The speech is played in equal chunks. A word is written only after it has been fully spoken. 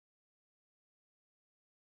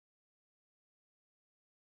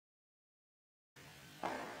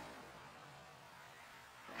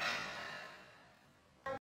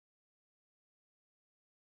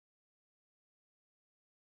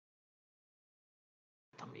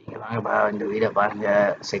வாங்கப்பா இந்த வீடை பாருங்க.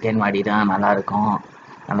 செகண்ட் மாடி தான், நல்லா இருக்கும்.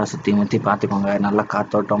 நல்லா சுற்றி முற்றி பார்த்துக்கோங்க. நல்லா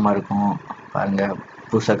காத்தோட்டமாக இருக்கும். பாருங்க,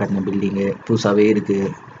 புதுசாக கட்டின பில்டிங்கு புதுசாகவே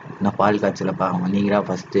இருக்குது. இன்னும் பால் காய்ச்சலப்பா, நீங்களா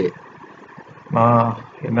ஃபஸ்ட்டு.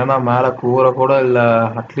 என்னண்ணா மேல கூரை கூட இல்ல,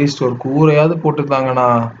 அட்லீஸ்ட் ஒரு கூரையாவது போட்டுருந்தாங்கண்ணா.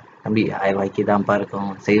 தம்பி 1000 ரூபாய்க்கு தான்ப்பா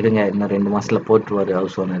இருக்கும். சரிங்க, இன்னும் 2 மாதத்தில் போட்டுருவார்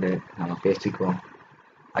ஹவுஸ் ஓனரு. நம்ம பேசிக்குவோம்.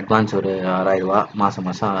 அட்வான்ஸ் ஒரு 6000 ரூபா, மாதம்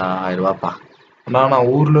 1000 ரூபாப்பா. அண்ணா நான்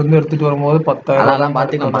ஊர்ல இருந்து எடுத்துட்டு வரும்போது 10,000 அதெல்லாம் ரூபாய்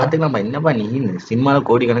பார்த்துக்கலாம் பார்த்துக்கலாம்ப்பா. என்னப்பா நீ சினிமாவில்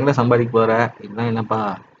கோடிக்கணக்கில் சம்பாதிக்க போகிற, இதெல்லாம் என்னப்பா?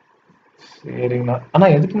 சரிங்கண்ணா. அண்ணா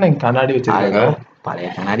எதுக்குண்ணா இங்க கண்ணாடி வச்சிருக்காங்க? பழைய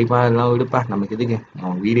கண்ணாடிப்பா, அதெல்லாம் விடுப்பா. நமக்கு இதுக்கு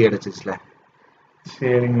நம்ம வீடு கிடைச்சிச்சுல.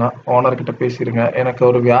 சரிங்கண்ணா, ஓனர் கிட்ட பேசிருங்க. எனக்கு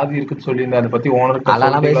ஒரு வியாதி இருக்குன்னு சொல்லியிருந்தேன், அதை பத்தி ஓனர்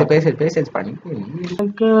அதெல்லாம் கிட்ட பேசி பண்ணி.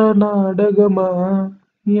 நாடகமா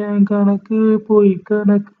என் கணக்கு போய்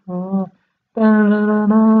கணக்கா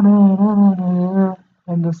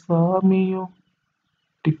அந்த சாமியும்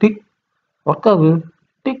டிக் டிக் ஒர்க் ஆகுது.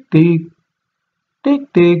 Tick tick tick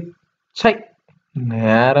tick. சை,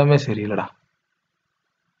 நேரமே சரியில்லடா.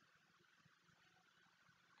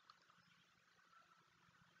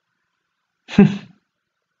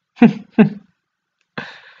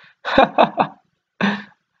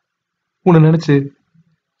 உன்னை நினைச்சு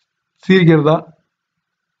சிரிக்கிறதா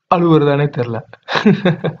அழுவுறதானே தெரியல.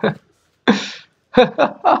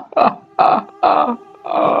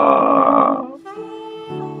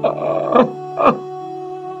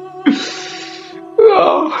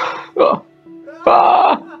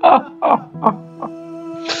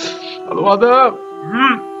 அது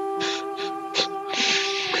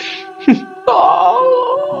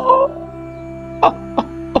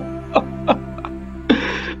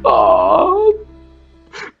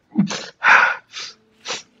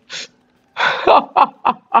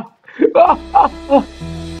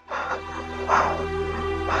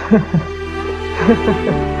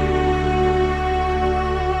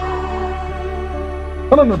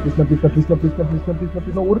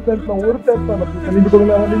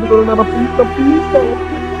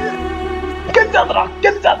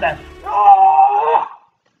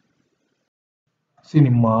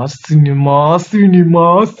cinema cinema cinema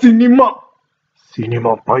cinema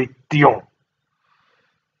cinema பைத்தியம்.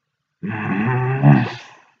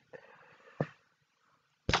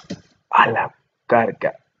 அழகா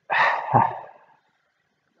இருக்க.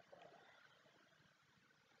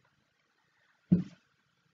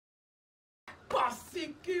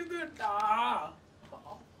 பசிக்குதுடா.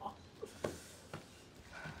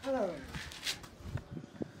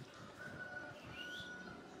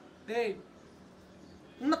 டேய்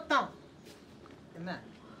உன்னத்தான் என்ன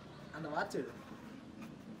அந்த வாட்ச் எடு.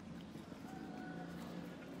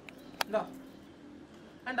 இந்தா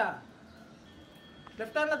ஏண்டா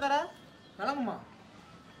லெஃப்ட் ஹேண்ட்ல தர வழங்குமா?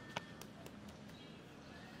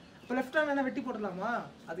 இப்போ லெஃப்ட் ஹேண்ட் என்ன வெட்டி போடலாமா?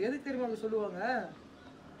 அது எதுக்கு தெரியுமா அவங்க சொல்லுவாங்க?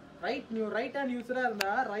 ரைட் ஹேண்ட் யூஸராக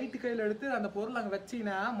இருந்தால் ரைட்டு கையில் எடுத்து அந்த பொருள் அங்கே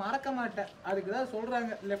வச்சிங்கன்னா மறக்க மாட்டேன். அதுக்கு தான்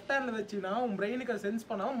சொல்கிறாங்க. லெஃப்ட் ஹேண்டில் வச்சிங்கன்னா உன் பிரெயினுக்கு அதை சென்ஸ்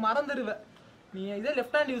பண்ணாமல் மறந்துடுவேன். நீ இதே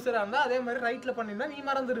லெஃப்ட் ஹேண்ட் யூஸராக இருந்தால் அதே மாதிரி ரைட்டில் பண்ணியிருந்தா நீ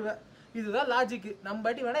மறந்துடுவேன். இதுதான் லாஜிக்கு. நம்ம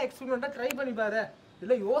பாட்டி வேணால் எக்ஸ்பெரிமெண்ட்டாக ட்ரை பண்ணி பாரு,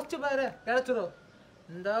 இல்லை யோசிச்சு பாரு, கிடச்சிரும்.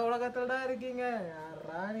 இந்த உலகத்தில் தான் இருக்கீங்க.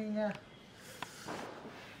 யாரா நீங்கள்?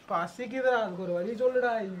 பசிக்குதுடா, அதுக்கு ஒரு வழி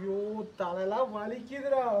சொல்லுடா. ஐயோ தலையெல்லாம்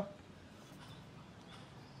வலிக்குதுடா.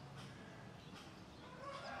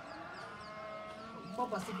 ரொம்ப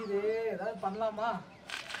பசிக்குது, ஏதாவது பண்ணலாமா?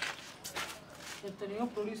 எத்தனையோ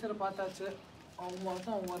ப்ரொடியூசரை பார்த்தாச்சு, அவங்க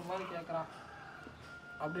மட்டும் அவங்க ஒரு மாதிரி கேட்குறான்.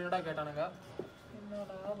 அப்படி என்னடா கேட்டானுங்க?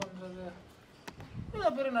 என்னடா பண்ணுறது? இல்லை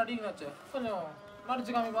பெரிய நடிகனாச்சு, கொஞ்சம்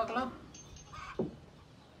நடிச்சு காமி பார்க்கலாம்.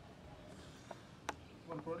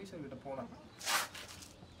 ஒரு ப்ரொடியூசர் கிட்ட போனேன்.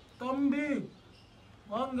 தம்பி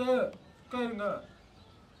வாங்க உட்காருங்க,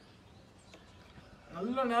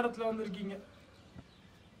 நல்ல நேரத்தில் வந்திருக்கீங்க.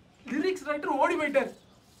 லிரிக்ஸ் ரைட்டர் ஓடி போயிட்டார்.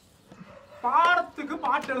 பாடத்துக்கு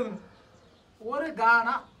பாட்டு எழுதணும், ஒரு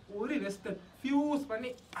கானா ஒரு வெஸ்டர்ன் ஃபியூஸ் பண்ணி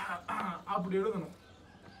அப்படி எழுதணும்.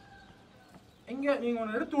 எங்க நீங்க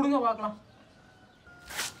ஒன்று எடுத்து விடுங்க பார்க்கலாம்.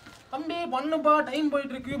 தம்பி பண்ணுப்பா, டைம்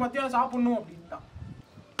போயிட்டு இருக்கு, மத்தியானம் சாப்பிடணும் அப்படின்ட்டான்.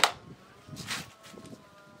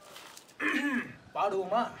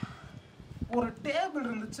 பாடுவோமா? ஒரு டேபிள்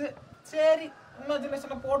இருந்துச்சு, சரி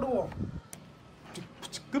இமேஜினேஷனை போடுவோம்.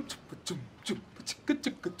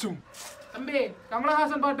 தம்பி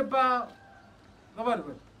கமலஹாசன் பாட்டுப்பா.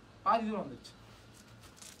 பாதி தூரம் வந்துச்சு.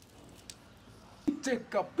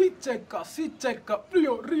 Picheka, picheka, sicheka,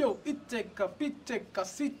 rio, rio, icheka, picheka,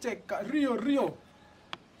 sicheka, rio, rio.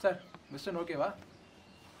 Sir mister ஓகேவா?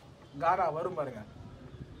 கானா வரும் பாருங்க.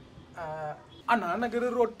 அண்ணா நகர்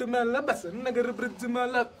ரோட்டு மேல, பஸ் நகர் பிரிட்ஜ்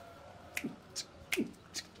மேல,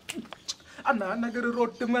 அண்ணா நகர்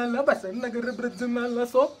ரோட்டு மேல பசன் நகர் பிரிட்ஜ் மேல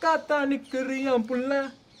சோக்காத்தா நிக்கிறியான் புள்ள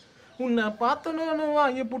உன்னை பார்த்தனு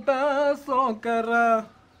வாங்கி புட்டா சோக்கரா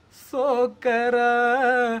சோக்கரா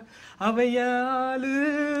அவையாளு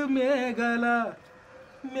மேகலா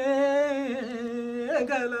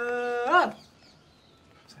மேகலா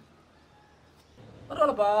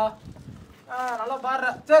பரவாயில்லப்பா நல்லா பாடுற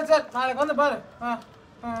சரி சரி நாளைக்கு வந்து பாரு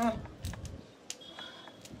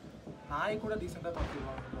நாய் கூட டீசெண்டாக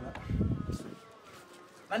பார்த்துருவாங்க போல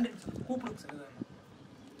நன்றி கூப்பிடுங்க சார்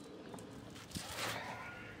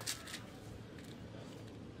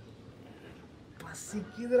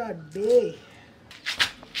பசிக்குதுடா டே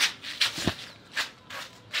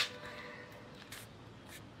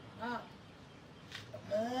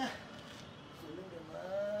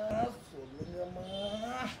சொல்லுங்கம்மா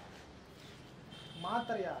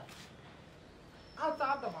மாத்திரையா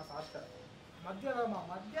சாப்பிட்டேம்மா சாப்பிட்டேன் மத்தியானம்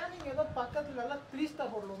நீங்கள் ஏதோ பக்கத்துல எல்லாம் 3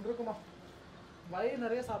 ஸ்டார் ஹோட்டல் ஒன்று இருக்குமா வயிறு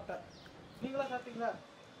நிறைய சாப்பிட்டேன் நீங்களா சாப்பிட்டீங்களா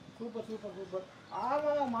சூப்பர் சூப்பர் சூப்பர்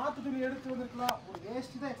ஆமாம்மா மாற்று துணி எடுத்து வந்துருக்கலாம் ஒரு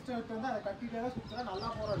வேஸ்ட்டு தான் எக்ஸ்ட்ரா எடுத்து வந்து அதை கட்டிகிட்டே தான் சுற்றுறா நல்லா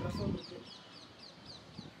போகிற ட்ரெஸ் வந்துருக்கு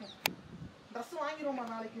ட்ரெஸ் வாங்கிடுவோம்மா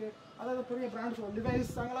நாளைக்கு அதாவது பெரிய பிராண்ட்ஸ்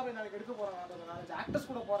லிவைஸ் அங்கெல்லாம் போய் நாளைக்கு எடுக்க போகிறேன் நாளைக்கு ஆக்டர்ஸ்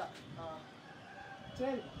கூட போகிறேன்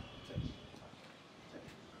சரி சரி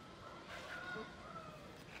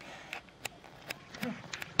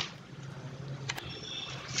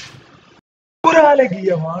ஒரு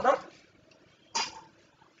அழகிய வானம்,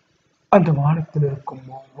 அந்த வானத்தில் இருக்கும்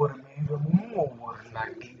ஒவ்வொரு மேகமும் ஒவ்வொரு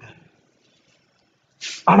நடிகை.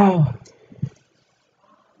 ஆனால்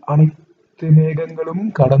அனைத்து மேகங்களும்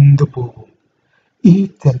கடந்து போகும்.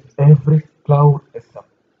 Each and every cloud is a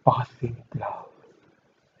passing cloud.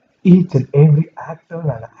 Each and every actor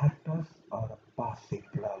and actress are a passing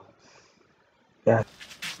cloud. Yes.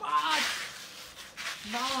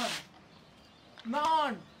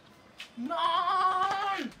 நான்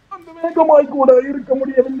அந்த மேகமாய் கூட இருக்க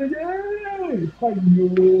முடியவில்லையே. ஐயோ,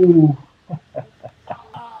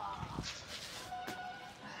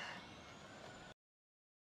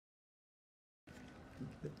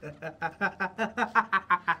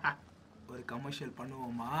 ஒரு கமர்ஷியல்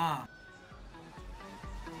பண்ணுவோமா?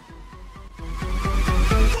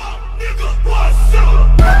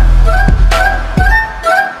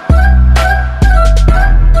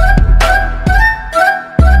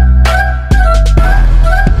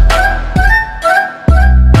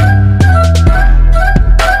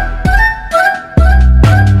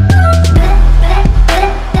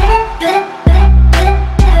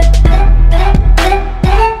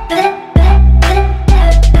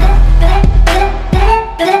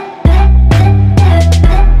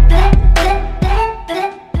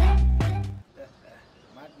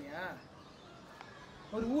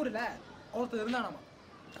 ஒரு ஊர்ல ஒருத்தர் இருந்தானாமா,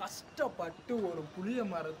 கஷ்டப்பட்டு ஒரு புளிய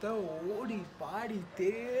மரத்தை ஓடி பாடி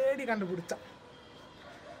தேடி கண்டுபிடிச்சான்.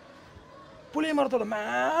 புளிய மரத்தோட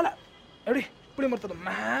மேல எப்படி புளிய மரத்தோட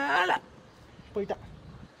மேல போயிட்டான்.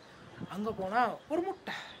 அங்க போனா ஒரு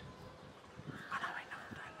முட்டை.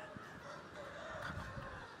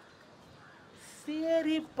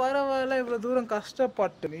 சரி பரவாயில்ல, இவ்வளவு தூரம்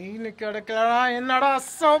கஷ்டப்பட்டு மீன் கிடைக்கலாம், என்னடா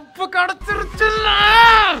சப்பு கிடைச்சிருச்சுல்ல.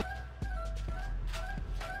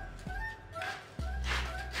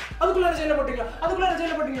 அதுக்குள்ள ஜெயில போட்டீங்க.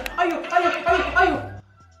 ஐயோ ஐயோ ஐயோ ஐயோ.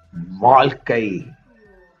 வாழ்க்கை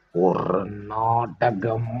ஒரு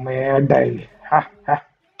நாடக மேடை.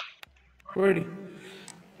 போடி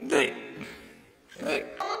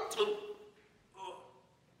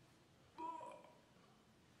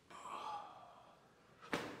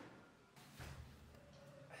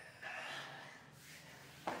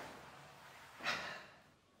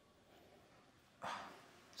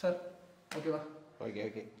சார். ஓகேவா?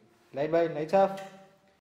 ஓகே லைட் பாய், லைட்ஸ் ஆஃப்.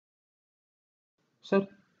 சார்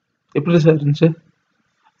எப்படி சார் இருந்துச்சு?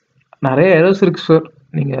 நிறைய எரர்ஸ் இருக்கு சார்.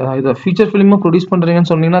 நீங்கள் இதை ஃபீச்சர் ஃபிலிமாக ப்ரொடியூஸ் பண்ணுறீங்கன்னு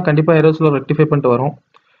சொன்னீங்கன்னா கண்டிப்பாக எரர்ஸில் ரெக்டிஃபை பண்ணிட்டு வரும்.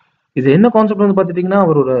 இது என்ன கான்செப்ட் வந்து பார்த்துட்டிங்கன்னா,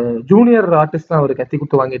 அவர் ஒரு ஜூனியர் ஆர்டிஸ்ட் தான். அவர் கத்தி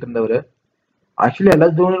குத்து வாங்கிட்டு இருந்தவர். ஆக்சுவலி எல்லா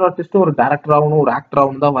ஜூனியர் ஆர்டிஸ்ட்டும் ஒரு டேரக்டர் ஆகணும், ஒரு ஆக்டர்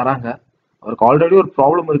ஆகணும் தான் வராங்க. அவருக்கு ஆல்ரெடி ஒரு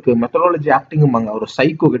ப்ராப்ளம் இருக்குது, மெத்தடாலஜி ஆக்டிங்கும்பாங்க. அவர்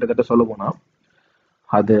சைக்கோ கிட்டத்தட்ட சொல்ல போனால்.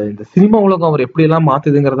 அது இந்த சினிமா உலகம் அவர் எப்படியெல்லாம்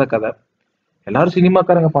மாற்றுதுங்கிறத கதை. எல்லாரும்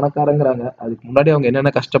சினிமாக்காரங்க பணக்காரங்கிறாங்க, அதுக்கு முன்னாடி அவங்க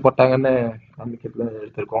என்னென்ன கஷ்டப்பட்டாங்கன்னு காமிக்கிறதுல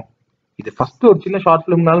எடுத்திருக்கோம். இது ஃபர்ஸ்ட் ஒரு சின்ன ஷார்ட்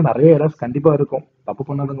ஃபிலிம்னால நிறைய எரர்ஸ் கண்டிப்பா இருக்கும். தப்பு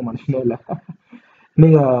பண்ணாதவங்க மனுஷனே இல்லை.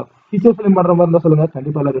 நீங்க ஃபீச்சர் ஃபிலிம் பண்ற மாதிரி இருந்தா சொல்லுங்க,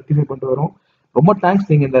 கண்டிப்பா எல்லாம் ரெக்டிஃபை பண்ணிட்டு வரும். ரொம்ப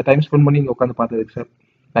தேங்க்ஸ் நீங்க இந்த டைம் ஸ்பெண்ட் பண்ணி இங்க உட்காந்து பார்த்ததுக்கு சார்.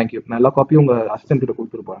 தேங்க்யூ. நான் எல்லா காப்பியும் உங்க அசிஸ்டன்ட் கிட்ட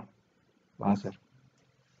கொடுத்துட்டு போறேன். வாங்க சார்.